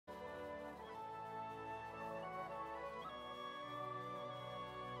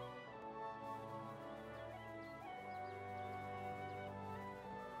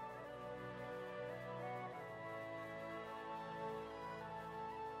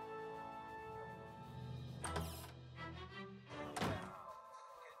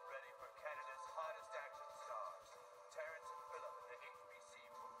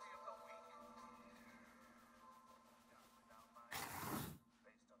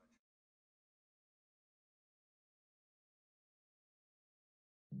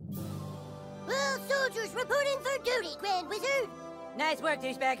soldiers reporting for duty, Grand Wizard. Nice work,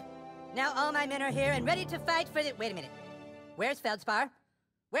 douchebag. Now all my men are here and ready to fight for the... Wait a minute. Where's Feldspar?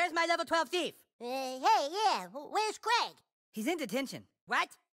 Where's my level 12 thief? Hey, yeah, where's Craig? He's in detention. What?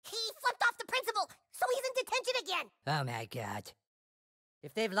 He flipped off the principal, so he's in detention again. Oh my god.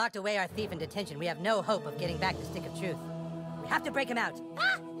 If they've locked away our thief in detention, we have no hope of getting back the Stick of Truth. We have to break him out.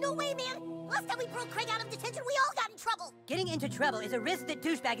 Ah, no way, man. Last time we broke Craig out of detention, we all got in trouble. Getting into trouble is a risk that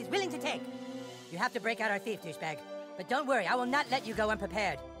douchebag is willing to take. You have to break out our thief, douchebag. But don't worry, I will not let you go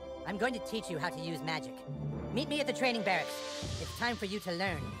unprepared. I'm going to teach you how to use magic. Meet me at the training barracks. It's time for you to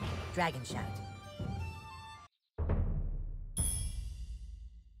learn Dragon Shout.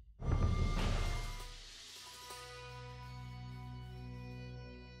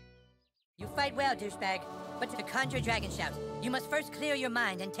 You fight well, douchebag, but to conjure Dragon Shout, you must first clear your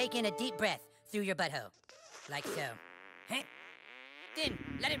mind and take in a deep breath through your butthole. Like so. Huh? Then,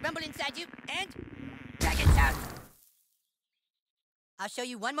 let it rumble inside you, and... Dragon Shout! I'll show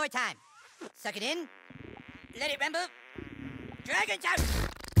you one more time. Suck it in. Let it rumble. Dragon Shout!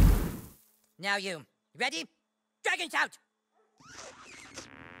 Now you. Ready? Dragon Shout!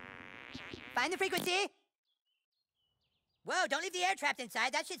 Find the frequency. Whoa, don't leave the air trapped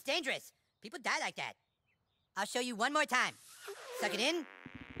inside. That shit's dangerous. People die like that. I'll show you one more time. Suck it in.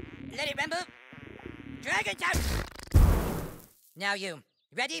 Let it rumble. Dragon Shout! Now you.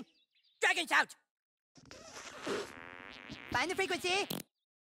 Ready? Dragon Shout! Find the frequency.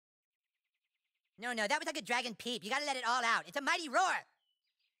 No, that was like a dragon peep. You gotta let it all out. It's a mighty roar.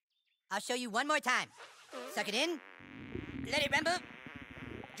 I'll show you one more time. Suck it in. Let it rumble.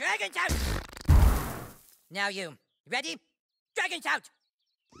 Dragon Shout! Now you. Ready? Dragon Shout!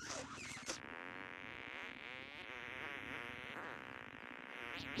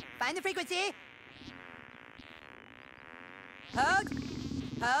 Find the frequency. Hold.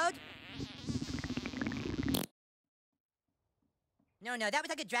 No, that was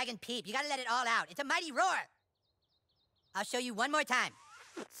like a dragon peep. You gotta let it all out. It's a mighty roar. I'll show you one more time.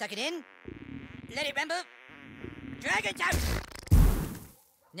 Suck it in. Let it rumble. Dragon Shout!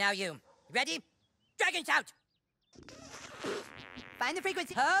 Now you. Ready? Dragon Shout! Find the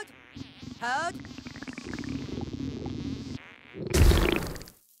frequency. Hold.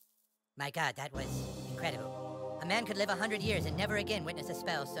 My god, that was incredible. A man could live 100 years and never again witness a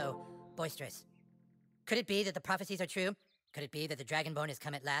spell so boisterous. Could it be that the prophecies are true? Could it be that the Dragonborn has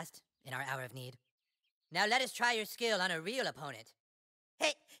come at last, in our hour of need? Now let us try your skill on a real opponent.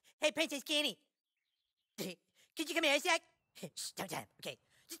 Hey, Princess Kenny. Could you come here a sec? Shh, don't tell him. Okay,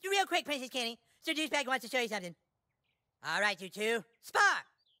 just real quick, Princess Kenny. Sir Douchebag wants to show you something. All right, you two, spar!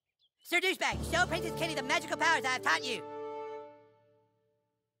 Sir Douchebag, show Princess Kenny the magical powers I have taught you.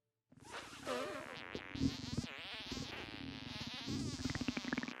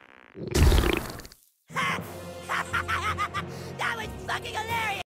 That was fucking hilarious!